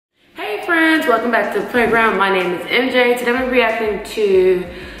welcome back to the playground. My name is MJ. Today I'm reacting to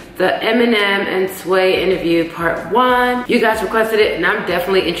the Eminem and Sway interview part 1. You guys requested it and I'm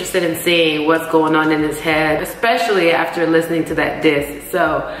definitely interested in seeing what's going on in his head, especially after listening to that diss.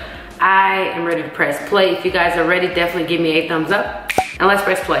 So I am ready to press play. If you guys are ready, definitely give me a thumbs up and let's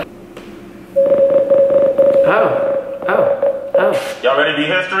press play. Oh. Y'all ready to be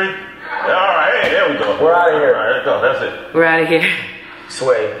history? Yeah, all right, hey, there we go. We're out of here. All right, there we go, that's it. We're out of here.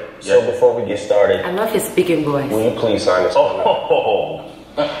 Sway, so before we get started, I love his speaking voice. will you please sign this? Oh,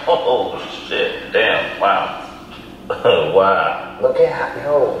 shit, damn, wow. Wow. Look at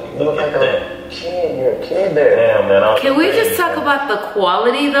how, you look like a kid. You're a kid there. Damn, man. Can we just talk about the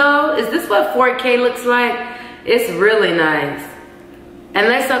quality though? Is this what 4K looks like? It's really nice. And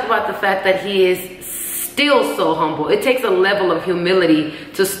let's talk about the fact that he is still so humble. It takes a level of humility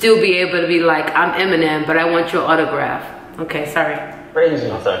to still be able to be like, I'm Eminem, but I want your autograph. Okay, sorry. Crazy.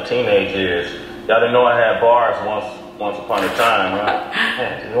 That's our teenage years. Y'all didn't know I had bars once upon a time, right?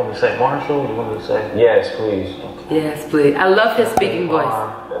 Man, you want me to say Marshall? You want me to say? Yes, please. Okay. Yes, please. I love his speaking voice.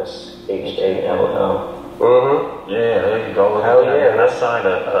 That's H-A-L-L. Yeah, there you go. Look Hell at that, yeah. man. I signed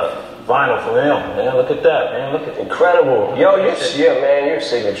a vinyl for him, man. Look at that, man. Look at that. Incredible. Yo, man, your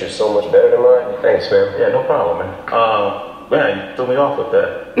signature's so much better than mine. Thanks, man. Yeah, no problem, man. Man, you threw me off with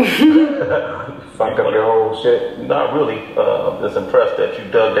that. Fuck up your whole shit. Not really. Just impressed that you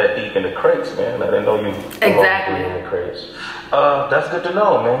dug that deep in the crates, man. I didn't know you. Exactly. In the crates. That's good to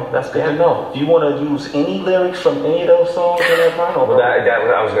know, man. That's good to know. Do you want to use any lyrics from any of those songs in that vinyl? Well,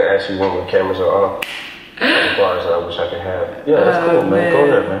 I was going to ask you when the cameras are off. Bars that I wish I could have. Yeah, that's cool, man. Go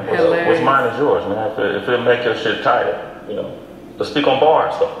ahead, man. What's mine is yours, man. If it make your shit tighter, you know. Let's speak on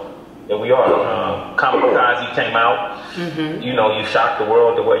bars, though. Here we are. Kamikaze came out. You know, you shocked the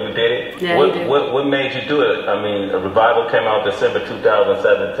world the way you did it. Yeah, what made you do it? I mean, a revival came out December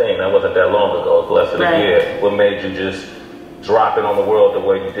 2017. That wasn't that long ago. It was less than a year. What made you just drop it on the world the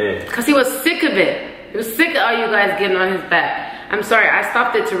way you did? Because he was sick of it. He was sick of all you guys getting on his back. I'm sorry, I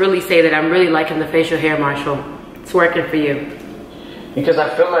stopped it to really say that I'm really liking the facial hair, Marshall. It's working for you. Because I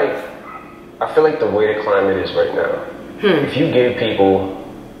feel like the way the climate is right now, if you give people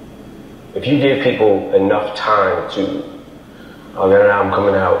enough time to, that album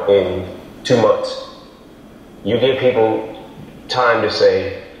coming out in 2 months, you give people time to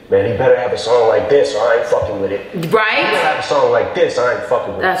say, man, he better have a song like this or I ain't fucking with it. Right? He better have a song like this, I ain't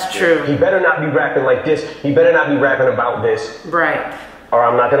fucking with it. That's true. He better not be rapping like this. He better not be rapping about this. Right. Or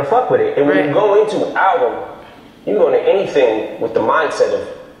I'm not gonna fuck with it. And when you go into an album, you go into anything with the mindset of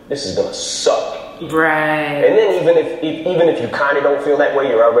this is gonna suck. Right. And then even if you kind of don't feel that way,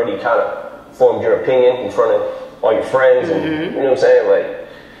 you're already kind of formed your opinion in front of all your friends, and you know what I'm saying? Like,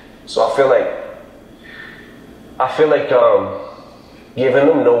 so I feel like giving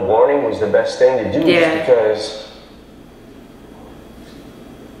them no warning was the best thing to do, just because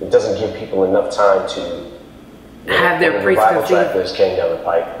it doesn't give people enough time to have their revival track list came down the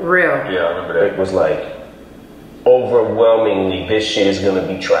pipe. Real. Yeah, I remember that. It was like overwhelmingly, this shit is gonna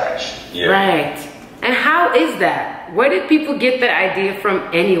be trash. Yeah. Right. And how is that? Where did people get that idea from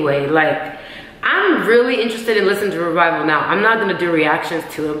anyway? Like, I'm really interested in listening to Revival now. I'm not gonna do reactions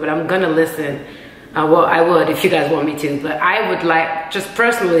to it, but I'm gonna listen. Well, I would if you guys want me to, but I would like, just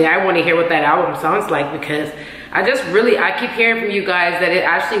personally, I want to hear what that album sounds like, because I keep hearing from you guys that it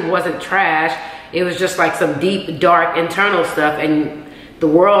actually wasn't trash. It was just like some deep, dark, internal stuff, and the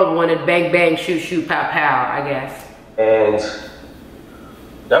world wanted bang, bang, shoot, shoot, pow, pow, I guess. And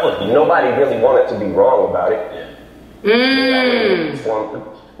that was, nobody really wanted to be wrong about it. Mm.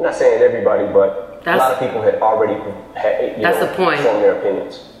 I'm not saying everybody, but a lot of people had already formed their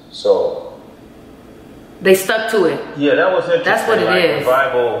opinions. So they stuck to it. Yeah, that was interesting. That's what it is.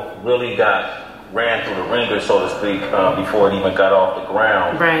 Revival really ran through the ringer, so to speak, before it even got off the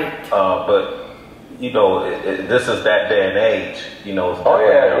ground. Right. But you know, this is that day and age. You know.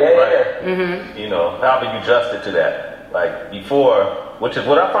 You know, how have you adjusted to that? Like before, which is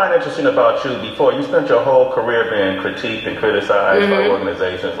what I find interesting about you. Before, you spent your whole career being critiqued and criticized by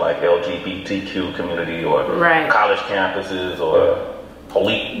organizations like LGBTQ community or college campuses or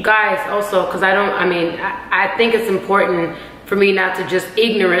police. Guys, also, because I think it's important for me not to just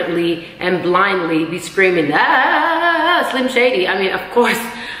ignorantly and blindly be screaming, Slim Shady. I mean, of course,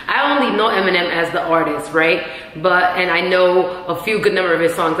 I only know Eminem as the artist, right? And I know a few good number of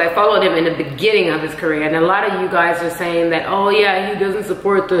his songs. I followed him in the beginning of his career, and a lot of you guys are saying that, oh yeah, he doesn't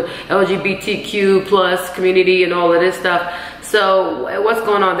support the LGBTQ plus community and all of this stuff. So what's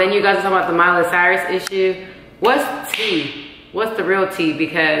going on? Then you guys are talking about the Miley Cyrus issue. What's tea? What's the real tea?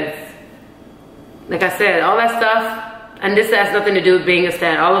 Because, like I said, all that stuff, and this has nothing to do with being a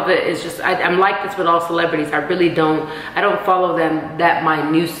stan. All of it is just, I'm like this with all celebrities. I really don't follow them that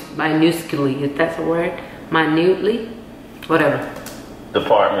minutely, if that's a word, minutely, whatever.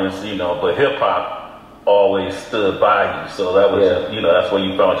 Departments, you know, but hip hop always stood by you. So that was, you know, that's where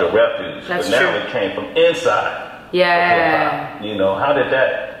you found your refuge. That's but now true. it came from inside. Yeah. You know, how did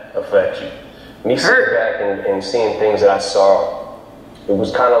that affect you? Me sitting back and seeing things that I saw, it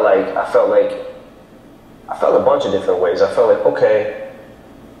was kind of like, I felt a bunch of different ways. I felt like, okay,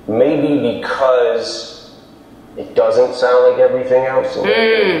 maybe because it doesn't sound like everything else.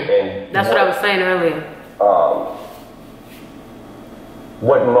 And that's what I was saying earlier.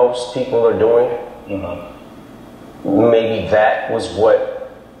 What most people are doing, maybe that was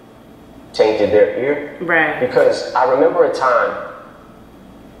what tainted their ear. Right. Because I remember a time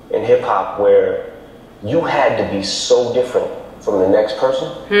in hip hop where you had to be so different from the next person,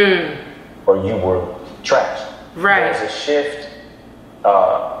 or you were trash. Right. There's a shift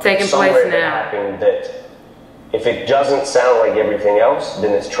taking somewhere place that now. happened that if it doesn't sound like everything else,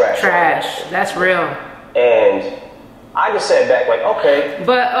 then it's trash. Trash. That's real. And I just sat back like, okay.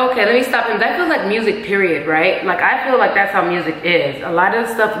 But okay, let me stop him. That feels like music, period, right? Like I feel like that's how music is. A lot of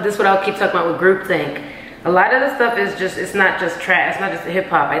the stuff, this is what I'll keep talking about with groupthink. A lot of the stuff is just, it's not just trash, it's not just hip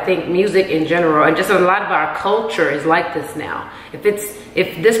hop. I think music in general, and just a lot of our culture is like this now. If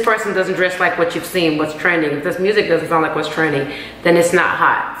this person doesn't dress like what you've seen, what's trending, if this music doesn't sound like what's trending, then it's not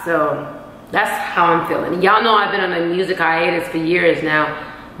hot. So that's how I'm feeling. Y'all know I've been on a music hiatus for years now,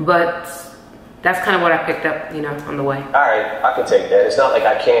 but that's kind of what I picked up, you know, on the way. All right, I can take that. It's not like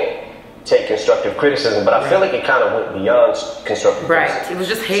I can't take constructive criticism, but I feel like it kind of went beyond constructive criticism. It was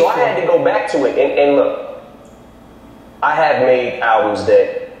just hateful. So I had to go back to it, and look, I have made albums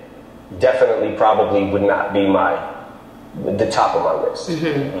that definitely probably would not be the top of my list.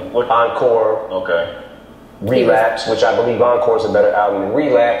 Encore. Okay. Relapse, which I believe Encore is a better album than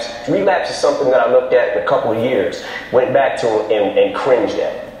Relapse. Relapse is something that I looked at in a couple of years, went back to and cringed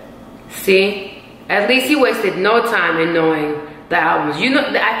at. See, at least he wasted no time in knowing the albums. You know,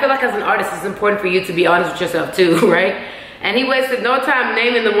 I feel like as an artist, it's important for you to be honest with yourself too, right? And he wasted no time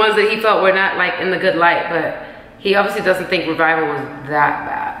naming the ones that he felt were not like in the good light, but he obviously doesn't think Revival was that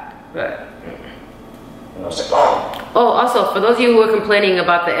bad. But oh, also for those of you who are complaining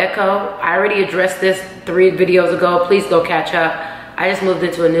about the echo, I already addressed this 3 videos ago. Please go catch up. I just moved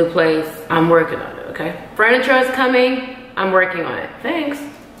into a new place. I'm working on it. Okay, furniture is coming. I'm working on it. Thanks.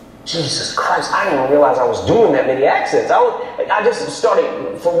 Jesus Christ, I didn't even realize I was doing that many accents. I just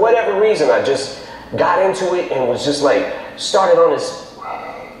started, for whatever reason, I just got into it and was just like, started on this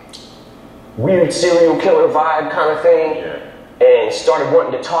weird serial killer vibe kind of thing, and started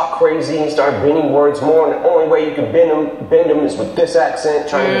wanting to talk crazy and started bending words more, and the only way you can bend them is with this accent,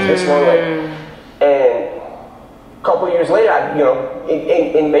 trying to use this one, and a couple of years later,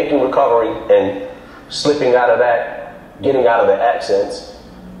 in making recovery and slipping out of that, getting out of the accents,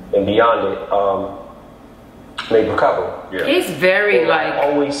 and beyond it, made recovery. He's very I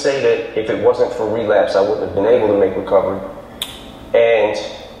always say that if it wasn't for Relapse, I wouldn't have been able to make recovery. And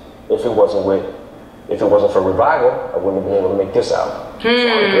if it wasn't for Revival, I wouldn't have been able to make this album. So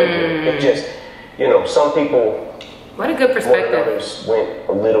I'm good with it. It just, some people, what a good perspective. Others went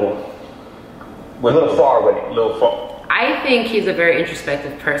a little far with it. I think he's a very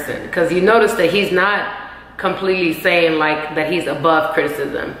introspective person, because you notice that he's not completely saying like that he's above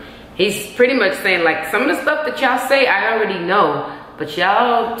criticism. He's pretty much saying like, some of the stuff that y'all say I already know, but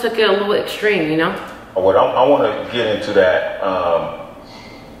y'all took it a little extreme, you know? Well, I want to get into that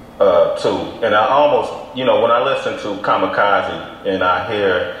too. And I almost, when I listen to Kamikaze and I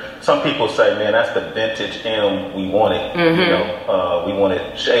hear some people say, man, that's the vintage M we wanted. We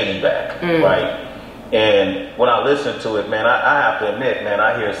wanted Shady back, right? And when I listen to it, man, I have to admit, man,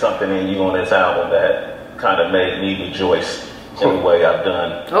 I hear something in you on this album that kind of made me rejoice in the way I've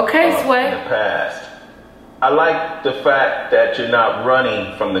done in the past. I like the fact that you're not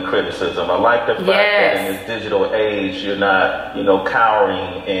running from the criticism. I like the fact that in this digital age, you're not,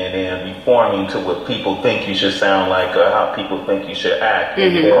 cowering and reforming to what people think you should sound like or how people think you should act,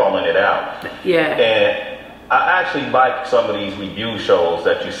 and you're calling it out. And I actually like some of these review shows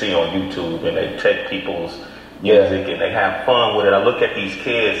that you see on YouTube, and they take people's music and they have fun with it. I look at these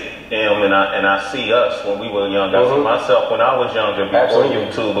kids, and I see us when we were younger. I see myself when I was younger before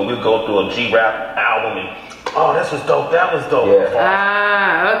YouTube, and we'd go through a G-Rap album and, oh, this was dope, that was dope.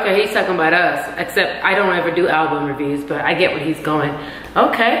 Okay, he's talking about us, except I don't ever do album reviews, but I get where he's going.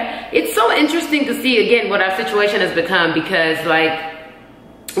 Okay, it's so interesting to see again what our situation has become, because like,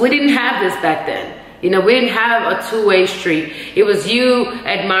 we didn't have this back then. We didn't have a two-way street. It was you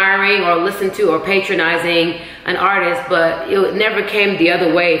admiring or listening to or patronizing an artist, but it never came the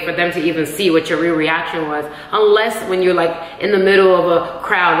other way for them to even see what your real reaction was, unless when you're like in the middle of a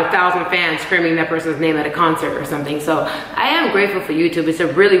crowd, 1,000 fans screaming that person's name at a concert or something. So I am grateful for YouTube. It's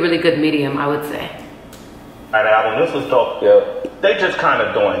a really, really good medium, I would say. That album, this was dope. Yeah. They just kind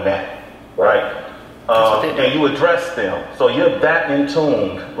of doing that, right? And you address them, so you're that in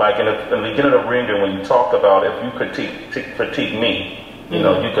tune. Like in the beginning of Ringer, when you talked about if you critique me, you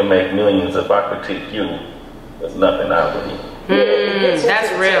know, you can make millions. If I critique you, there's nothing I believe.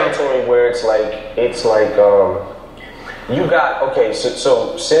 That's real. Territory where it's like you got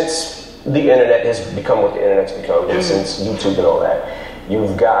so since the internet has become what the internet's become, and since YouTube and all that,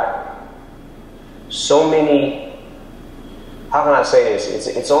 you've got so many. How can I say this?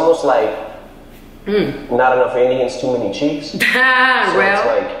 It's almost like. Not enough Indians, too many chiefs. So it's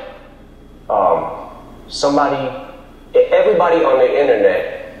like everybody on the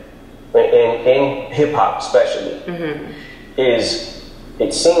internet, in hip hop especially, it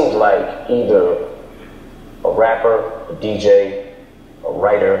seems like either a rapper, a DJ, a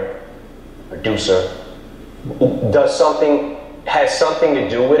writer, producer, has something to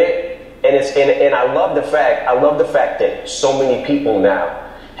do with it, and I love the fact that so many people now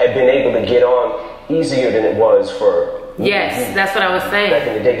have been able to get on easier than it was for that's what I was saying back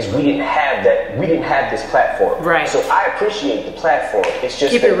in the day, because we didn't have this platform, right? So I appreciate the platform. It's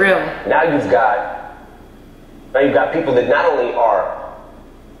just keep it real. Now you've got people that not only are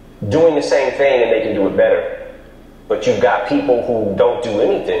doing the same thing and they can do it better, but you've got people who don't do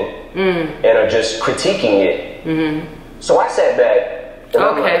anything and are just critiquing it. So I sat back.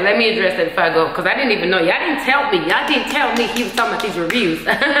 Okay, let me address that if I go, because I didn't even know. Y'all didn't tell me he was talking about these reviews.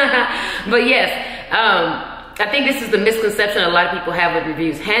 But yes, I think this is the misconception a lot of people have with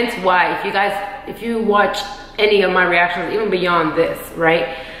reviews. Hence why, if you watch any of my reactions, even beyond this, right?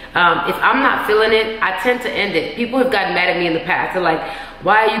 If I'm not feeling it, I tend to end it. People have gotten mad at me in the past. They're like,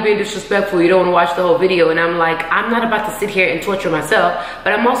 why are you being disrespectful? You don't want to watch the whole video. And I'm like, I'm not about to sit here and torture myself,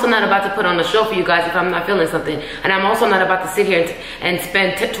 but I'm also not about to put on a show for you guys if I'm not feeling something. And I'm also not about to sit here and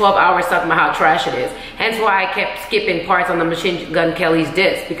spend 12 hours talking about how trash it is. Hence why I kept skipping parts on the Machine Gun Kelly's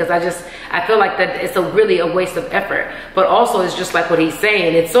disc, because I feel like that it's really a waste of effort. But also, it's just like what he's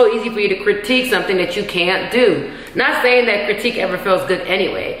saying. It's so easy for you to critique something that you can't do. Not saying that critique ever feels good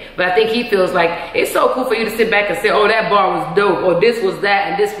anyway, but I think he feels like it's so cool for you to sit back and say, oh, that bar was dope, or this was that,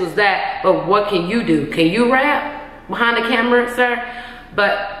 and this was that, but what can you do? Can you rap behind the camera, sir?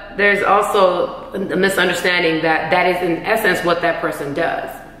 But there's also a misunderstanding that is in essence what that person does.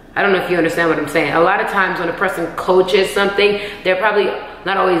 I don't know if you understand what I'm saying. A lot of times when a person coaches something, they're probably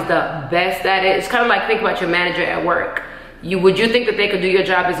not always the best at it. It's kind of like, think about your manager at work. Would you think that they could do your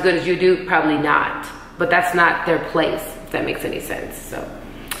job as good as you do? Probably not. But that's not their place, if that makes any sense. So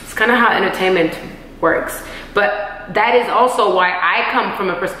it's kind of how entertainment works. But that is also why I come from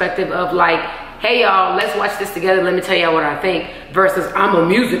a perspective of like, hey y'all, let's watch this together, let me tell y'all what I think, versus I'm a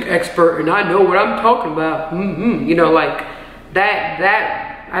music expert and I know what I'm talking about. You know, like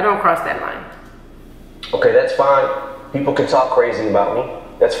that I don't cross that line. Okay, that's fine. People can talk crazy about me.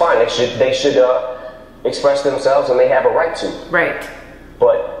 That's fine. They should express themselves, and they have a right to. Right.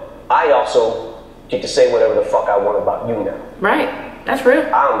 But I also get to say whatever the fuck I want about you now. Right. That's real.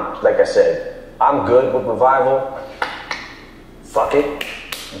 Like I said, I'm good with Revival. Fuck it.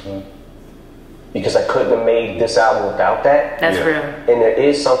 Because I couldn't have made this album without that. That's real. And there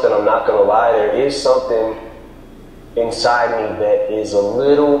is something, I'm not gonna lie, there is something inside me that is a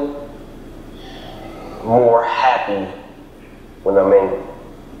little more happy when I'm in it.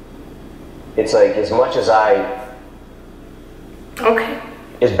 It's like, as much as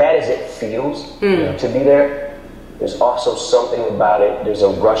as bad as it feels to be there, there's also something about it, there's a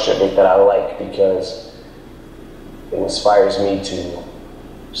rush of it that I like, because it inspires me to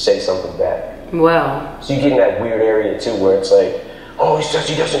say something back. Well. So you get in that weird area too, where it's like, oh, he says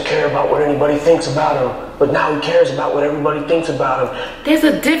he doesn't care about what anybody thinks about him, but now he cares about what everybody thinks about him. There's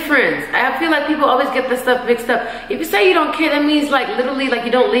a difference. I feel like people always get this stuff mixed up. If you say you don't care, that means like literally like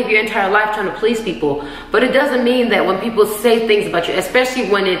you don't live your entire life trying to please people. But it doesn't mean that when people say things about you, especially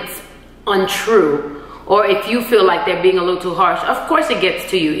when it's untrue, or if you feel like they're being a little too harsh, of course it gets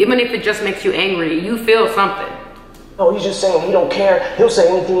to you. Even if it just makes you angry, you feel something. No, he's just saying he don't care. He'll say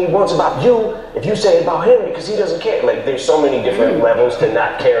anything he wants about you if you say it about him, because he doesn't care. Like, there's so many different levels to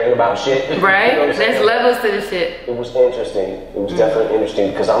not caring about shit. Right? You know there's levels to this shit. It was interesting. It was definitely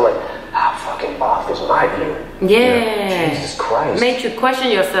interesting, because I'm like, how fucking off is my view? Yeah. Jesus Christ. Makes you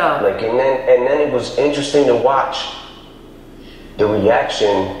question yourself. Like, and then it was interesting to watch the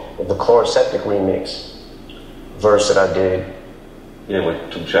reaction of the Chloroseptic remix verse that I did Yeah,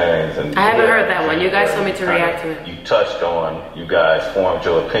 with 2 Chainz and. I haven't heard that one. You guys told me to react to it. You touched on. You guys formed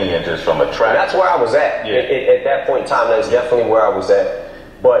your opinion just from a track. And that's where I was at. Yeah. At that point in time, that's definitely where I was at.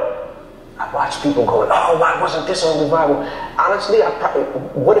 But I watched people going, "Oh, why wasn't this on Revival?" Honestly,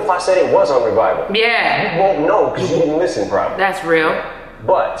 what if I said it was on Revival? Yeah. You won't know because you didn't listen, probably. That's real.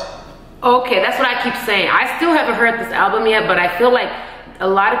 But. Okay, that's what I keep saying. I still haven't heard this album yet, but I feel like a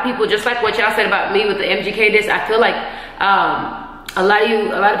lot of people, just like what y'all said about me with the MGK disc, I feel like a lot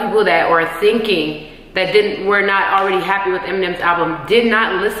of people that are thinking that were not already happy with Eminem's album did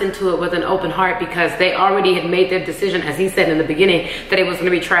not listen to it with an open heart because they already had made their decision, as he said in the beginning, that it was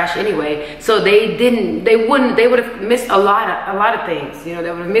going to be trash anyway. So they would have missed a lot of things. You know, they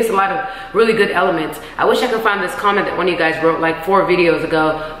would have missed a lot of really good elements. I wish I could find this comment that one of you guys wrote like 4 videos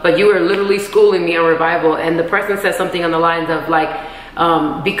ago, but you were literally schooling me on Revival, and the person said something on the lines of like,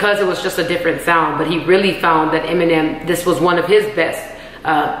 because it was just a different sound, but he really found that Eminem, this was one of his best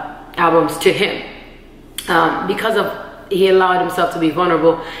albums to him. Because he allowed himself to be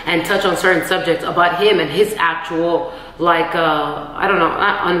vulnerable and touch on certain subjects about him and his actual, like, I don't know,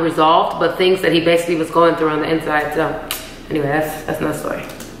 not unresolved, but things that he basically was going through on the inside. So anyway, that's another story.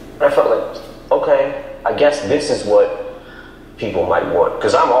 I felt like, okay, I guess this is what people might want.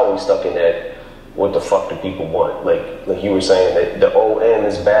 Because I'm always stuck in that, what the fuck do people want? Like you were saying, that the old M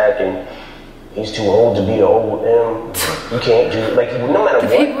is back and he's too old to be the old M. You can't do, like, no matter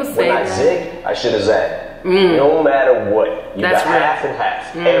what, when I zig, I should have zagged. No matter what, you got half and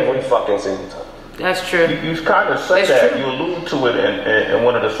half every fucking single time. That's true. You kind of say that. You allude to it in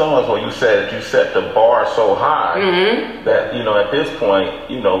one of the songs where you said that you set the bar so high that, you know, at this point,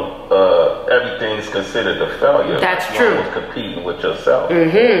 you know, everything's considered a failure. That's true. You're competing with yourself. And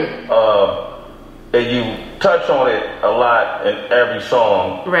you touch on it a lot in every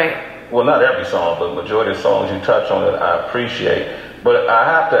song. Right. Well, not every song, but the majority of songs you touch on it, I appreciate. But I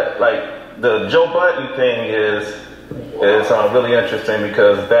have to, like, the Joe Budden thing is really interesting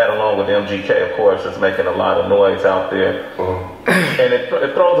because that, along with MGK, of course, is making a lot of noise out there, and it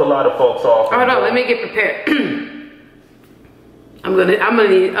throws a lot of folks off. Hold on, let me get prepared. I'm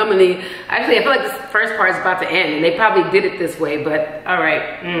gonna need. Actually, I feel like this first part is about to end, and they probably did it this way, but all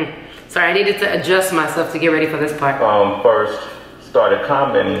right. Sorry, I needed to adjust myself to get ready for this part. First started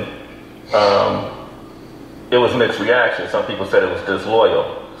commenting. It was mixed reaction. Some people said it was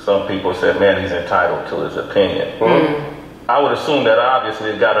disloyal. Some people said, man, he's entitled to his opinion. I would assume that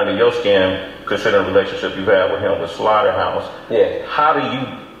obviously it got under your skin, considering the relationship you've had with him with Slaughterhouse. Yeah. How do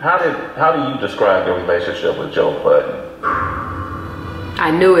you describe your relationship with Joe Budden?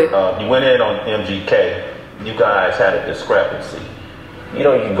 I knew it. You went in on MGK. You guys had a discrepancy. You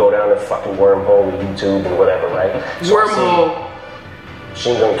know, you go down the fucking wormhole of YouTube and whatever, right? So wormhole.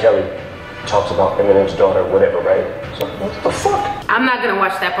 Machine Gun Kelly talks about Eminem's daughter, whatever, right? So what the fuck? I'm not gonna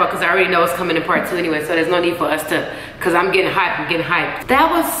watch that part because I already know it's coming in part 2 anyway, so there's no need for us to, because I'm getting hyped.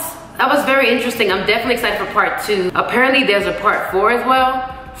 That was very interesting. I'm definitely excited for part 2. Apparently there's a part 4 as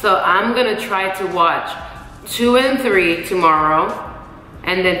well, so I'm gonna try to watch 2 and 3 tomorrow,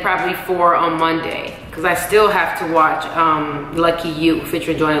 and then probably 4 on Monday, because I still have to watch Lucky You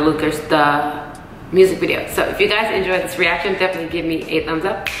featuring Joyner Lucas, the music video. So if you guys enjoyed this reaction, definitely give me a thumbs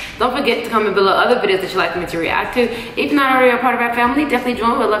up. Don't forget to comment below other videos that you'd like me to react to. If you're not already a part of our family, definitely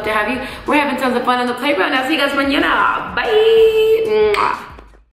join. We'd love to have you. We're having tons of fun on the playground. I'll see you guys mañana. Bye.